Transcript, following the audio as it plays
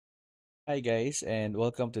Hi guys, and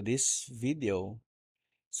welcome to this video.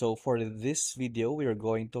 So for this video, we are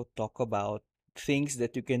going to talk about things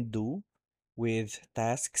that you can do with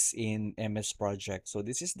tasks in MS Project. So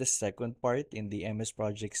this is the second part in the MS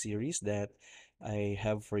Project series that I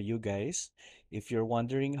have for you guys. If you're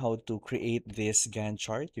wondering how to create this Gantt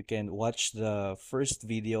chart, you can watch the first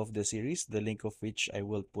video of the series, the link of which I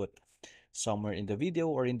will put somewhere in the video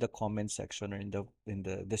or in the comment section or in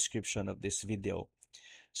the description of this video.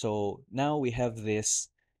 So now we have this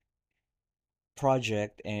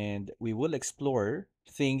project and we will explore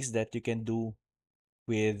things that you can do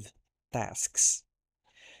with tasks.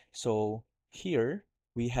 So here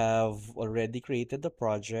we have already created the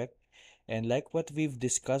project, and like what we've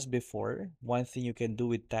discussed before, one thing you can do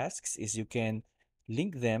with tasks is you can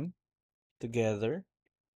link them together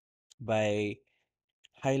by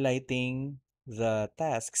highlighting the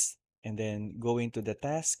tasks and then going to the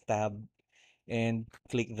task tab and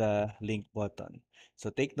click the link button. So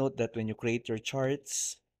take note that when you create your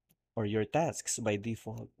charts or your tasks by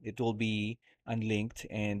default, it will be unlinked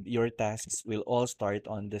and your tasks will all start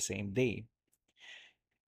on the same day.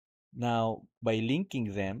 Now, by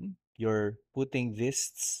linking them, you're putting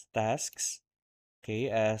these tasks, okay,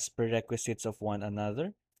 as prerequisites of one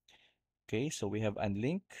another. Okay, so we have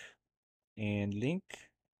unlink and link.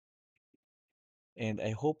 And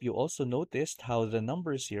I hope you also noticed how the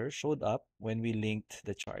numbers here showed up when we linked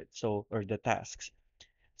the chart, so or the tasks.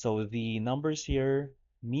 So the numbers here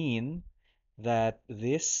mean that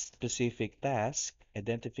this specific task,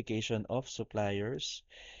 identification of suppliers,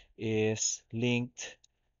 is linked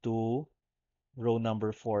to row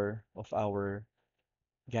number 4 of our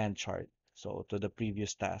Gantt chart, so to the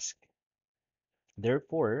previous task.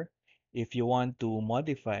 Therefore, if you want to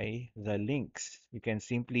modify the links, you can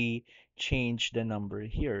simply change the number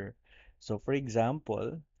here. So for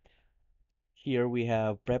example, here we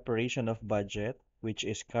have preparation of budget, which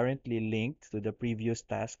is currently linked to the previous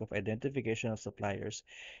task of identification of suppliers.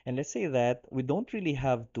 And let's say that we don't really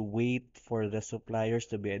have to wait for the suppliers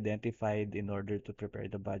to be identified in order to prepare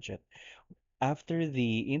the budget. After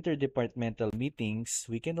the interdepartmental meetings,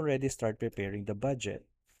 we can already start preparing the budget.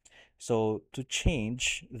 So to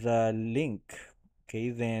change the link, okay,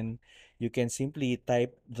 then you can simply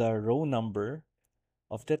type the row number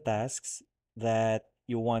of the tasks that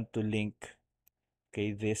you want to link,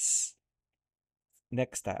 okay, this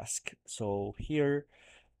next task. So here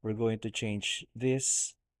we're going to change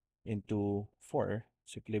this into 4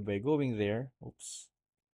 simply by going there, oops,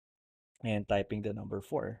 and typing the number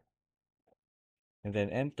 4 and then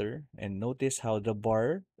enter, and notice how the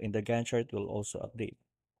bar in the Gantt chart will also update.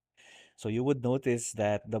 So you would notice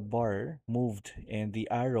that the bar moved and the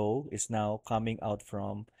arrow is now coming out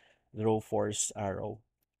from the row force arrow.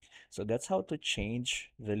 So that's how to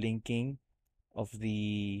change the linking of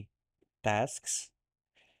the tasks.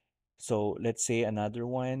 So let's say another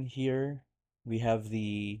one here. We have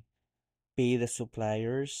the pay the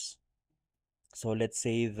suppliers. So let's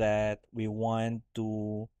say that we want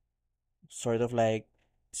to sort of like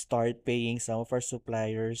start paying some of our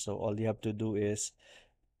suppliers. So all you have to do is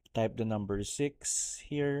type the number 6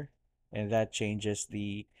 here, and that changes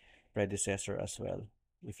the predecessor as well.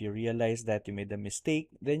 If you realize that you made a mistake,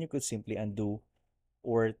 then you could simply undo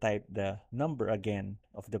or type the number again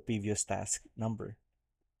of the previous task number.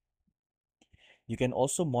 You can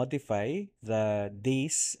also modify the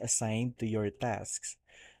days assigned to your tasks,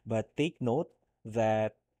 but take note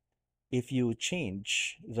that if you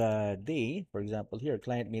change the day, for example, here,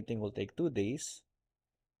 client meeting will take 2 days,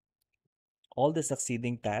 all the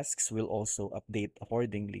succeeding tasks will also update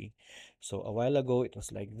accordingly. So a while ago, it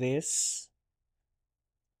was like this.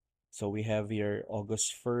 So we have here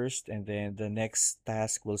August 1st, and then the next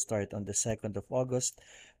task will start on the 2nd of August.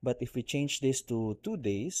 But if we change this to 2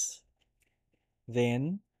 days,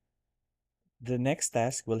 then the next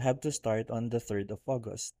task will have to start on the 3rd of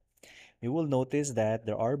August. You will notice that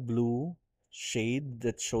there are blue shade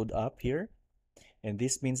that showed up here, and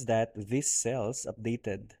this means that these cells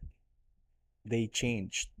updated. They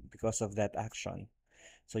changed because of that action.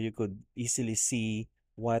 So you could easily see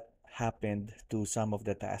what happened to some of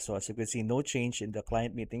the tasks. So as you can see, no change in the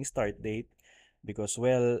client meeting start date because,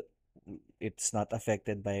 well, it's not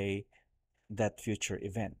affected by that future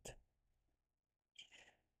event.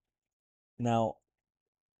 Now,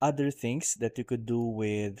 other things that you could do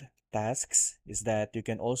with tasks is that you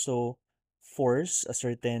can also force a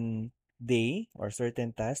certain day or a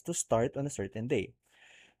certain task to start on a certain day.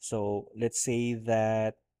 So let's say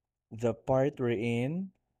that the part we're in,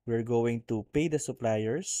 we're going to pay the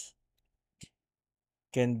suppliers,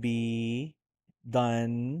 can be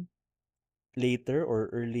done later or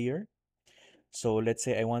earlier. So let's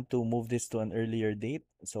say I want to move this to an earlier date.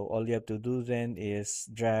 So all you have to do then is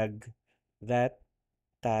drag that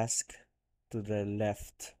task to the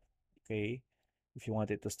left, okay? If you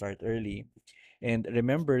want it to start early. And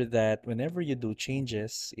remember that whenever you do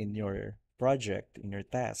changes in your project, in your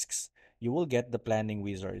tasks, you will get the planning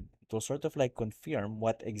wizard. It will sort of like confirm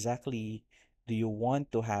what exactly do you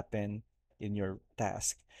want to happen in your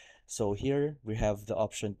task. So here we have the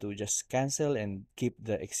option to just cancel and keep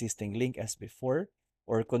the existing link as before,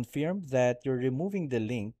 or confirm that you're removing the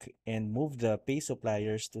link and move the pay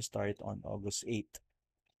suppliers to start on August 8th.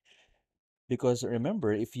 Because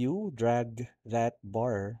remember, if you drag that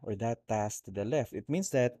bar or that task to the left, it means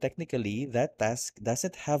that technically that task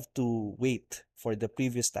doesn't have to wait for the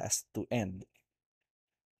previous task to end.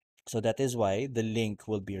 So that is why the link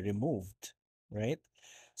will be removed, right?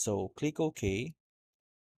 So click OK,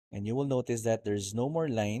 and you will notice that there's no more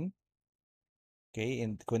line, okay,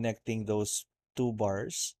 in connecting those two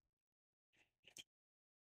bars.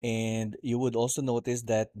 And you would also notice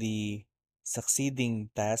that the succeeding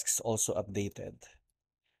tasks also updated.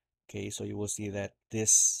 Okay, so you will see that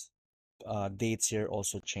this dates here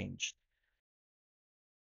also changed.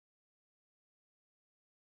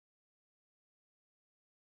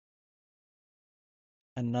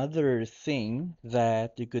 Another thing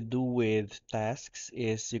that you could do with tasks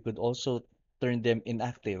is you could also turn them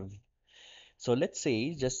inactive. So let's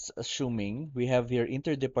say, just assuming we have here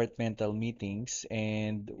interdepartmental meetings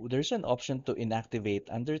and there's an option to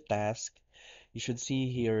inactivate under task. You should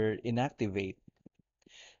see here inactivate.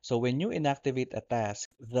 So when you inactivate a task,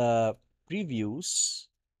 the previews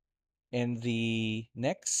and the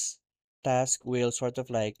next task will sort of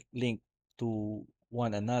like link to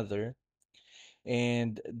one another.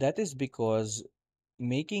 And that is because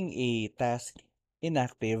making a task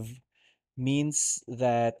inactive means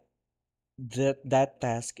that that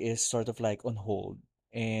task is sort of like on hold,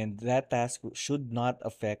 and that task should not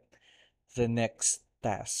affect the next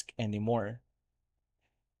task anymore.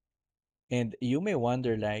 And you may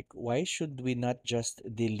wonder, like, why should we not just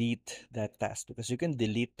delete that task? Because you can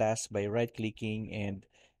delete task by right clicking and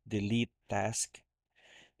delete task.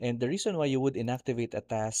 And the reason why you would inactivate a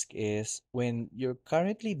task is when you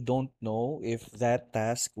currently don't know if that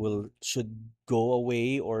task will should go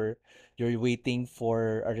away, or you're waiting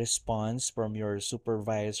for a response from your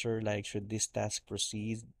supervisor, like should this task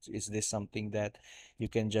proceed? Is this something that you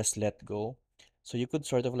can just let go? So you could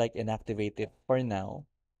sort of like inactivate it for now.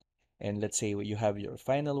 And let's say you have your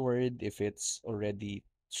final word. If it's already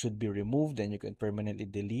should be removed, then you can permanently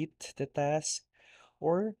delete the task.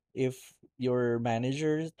 Or if your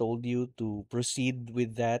manager told you to proceed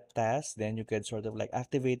with that task, then you can sort of like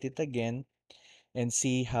activate it again and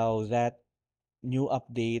see how that new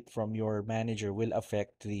update from your manager will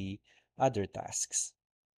affect the other tasks.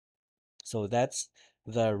 So that's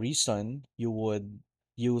the reason you would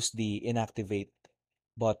use the inactivate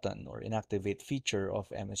button or inactivate feature of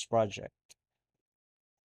MS Project.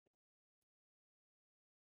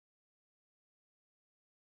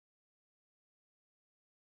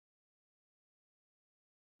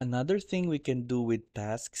 Another thing we can do with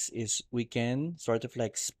tasks is we can sort of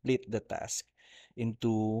like split the task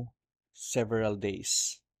into several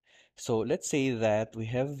days. So let's say that we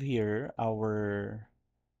have here our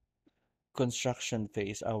construction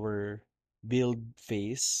phase, our build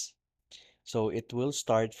phase. So it will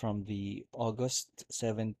start from the August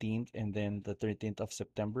 17th and then the 13th of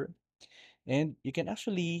September. And you can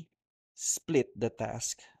actually split the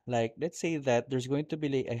task. Like, let's say that there's going to be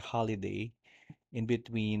like a holiday in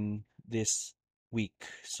between this week.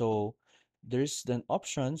 So there's an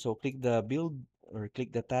option. So click the build or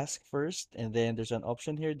click the task first, and then there's an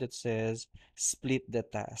option here that says split the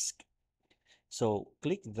task. So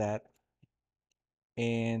click that,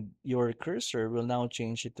 and your cursor will now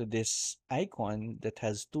change it to this icon that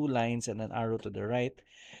has two lines and an arrow to the right,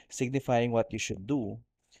 signifying what you should do.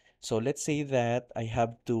 So let's say that I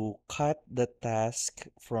have to cut the task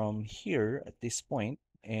from here at this point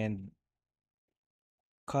and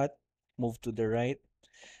cut, move to the right.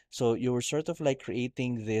 So you're sort of like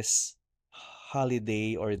creating this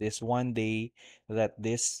holiday or this one day that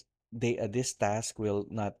this task will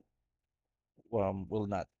not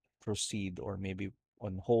proceed, or maybe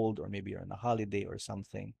on hold, or maybe on a holiday or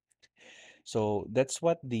something. So that's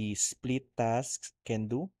what the split tasks can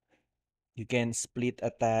do. You can split a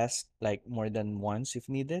task like more than once if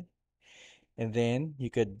needed, and then you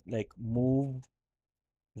could like move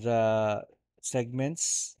the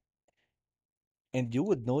segments, and you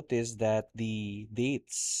would notice that the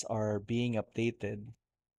dates are being updated.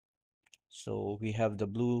 So we have the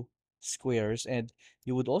blue squares, and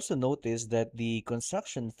you would also notice that the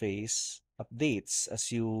construction phase updates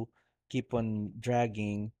as you keep on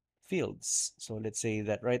dragging fields. So let's say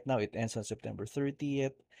that right now it ends on September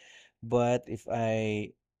 30th, but if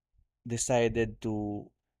I decided to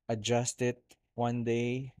adjust it one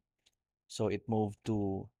day, so it moved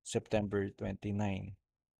to September 29.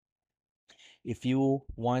 If you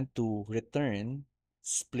want to return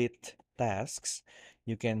split tasks,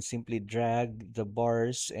 you can simply drag the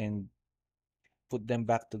bars and put them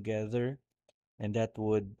back together, and that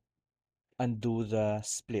would undo the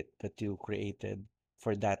split that you created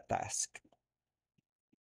for that task.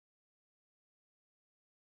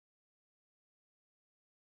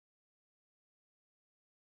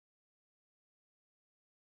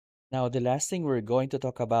 Now, the last thing we're going to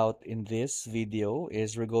talk about in this video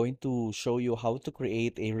is we're going to show you how to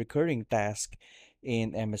create a recurring task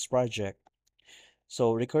in MS Project.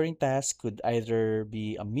 So recurring task could either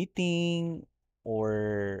be a meeting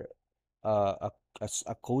or a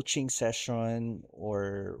coaching session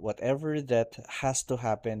or whatever that has to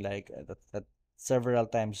happen like that several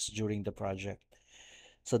times during the project.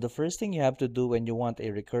 So the first thing you have to do when you want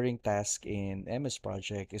a recurring task in MS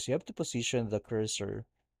Project is you have to position the cursor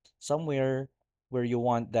somewhere where you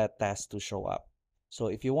want that task to show up. So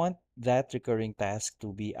if you want that recurring task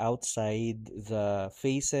to be outside the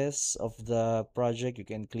faces of the project, you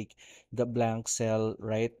can click the blank cell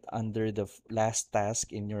right under the last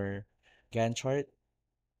task in your Gantt chart,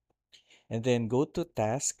 and then go to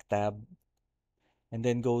Task tab, and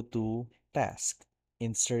then go to Task,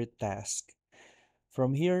 Insert Task.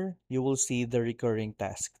 From here, you will see the recurring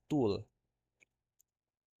task tool.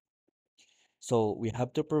 So we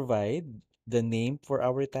have to provide the name for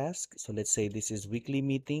our task. So let's say this is weekly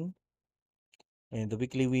meeting, and the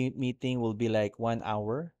weekly meeting will be like 1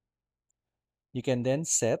 hour. You can then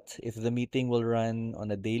set if the meeting will run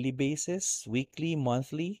on a daily basis, weekly,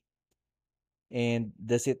 monthly, and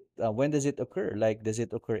does it when does it occur? Like, does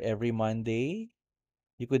it occur every Monday?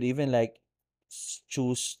 You could even like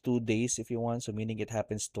choose 2 days if you want, so meaning it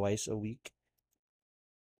happens twice a week.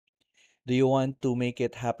 Do you want to make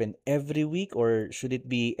it happen every week or should it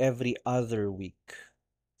be every other week?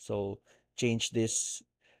 So change this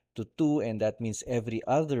to 2, and that means every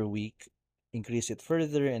other week. Increase it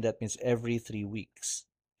further, and that means every 3 weeks.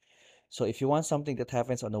 So if you want something that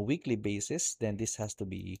happens on a weekly basis, then this has to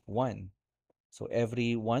be 1. So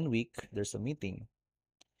every 1 week, there's a meeting.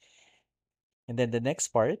 And then the next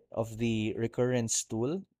part of the recurrence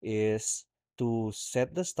tool is to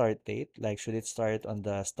set the start date. Like, should it start on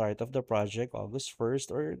the start of the project, August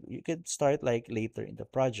 1st, or you could start like later in the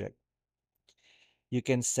project. You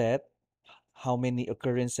can set how many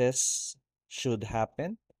occurrences should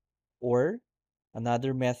happen, or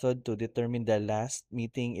another method to determine the last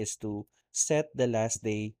meeting is to set the last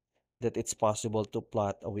day that it's possible to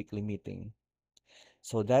plot a weekly meeting.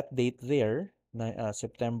 So that date there,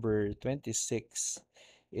 September 26,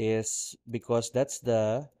 is because that's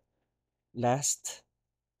the last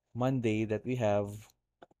Monday that we have,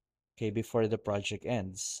 okay, before the project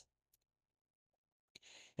ends.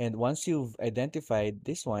 And once you've identified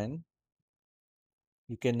this one,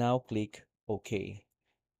 you can now click OK.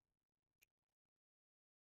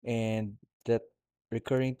 And that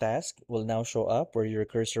recurring task will now show up where your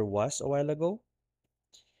cursor was a while ago.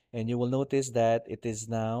 And you will notice that it is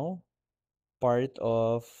now part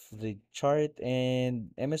of the chart,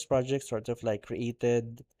 and MS Project sort of like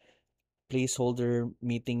created placeholder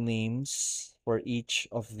meeting names for each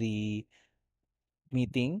of the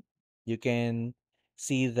meeting. You can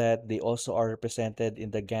see that they also are represented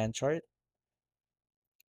in the Gantt chart.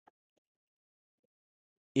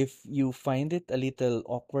 If you find it a little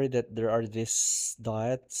awkward that there are these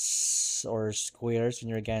dots or squares in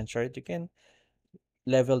your Gantt chart, you can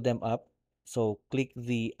level them up. So click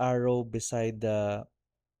the arrow beside the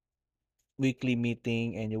weekly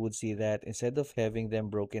meeting, and you would see that instead of having them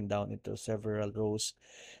broken down into several rows,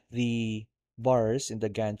 the bars in the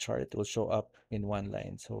Gantt chart will show up in one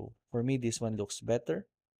line. So for me, this one looks better,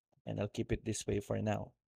 and I'll keep it this way for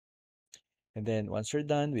now. And then once you're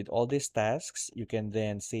done with all these tasks, you can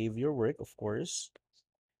then save your work, of course.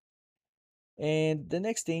 And the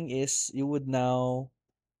next thing is you would now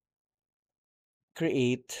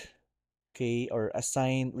create, okay, or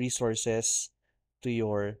assign resources to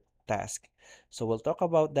your task. So we'll talk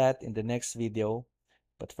about that in the next video.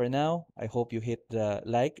 But for now, I hope you hit the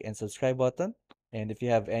like and subscribe button. And if you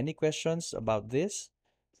have any questions about this,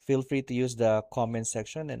 feel free to use the comment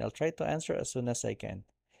section and I'll try to answer as soon as I can.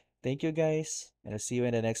 Thank you guys, and I'll see you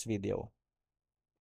in the next video.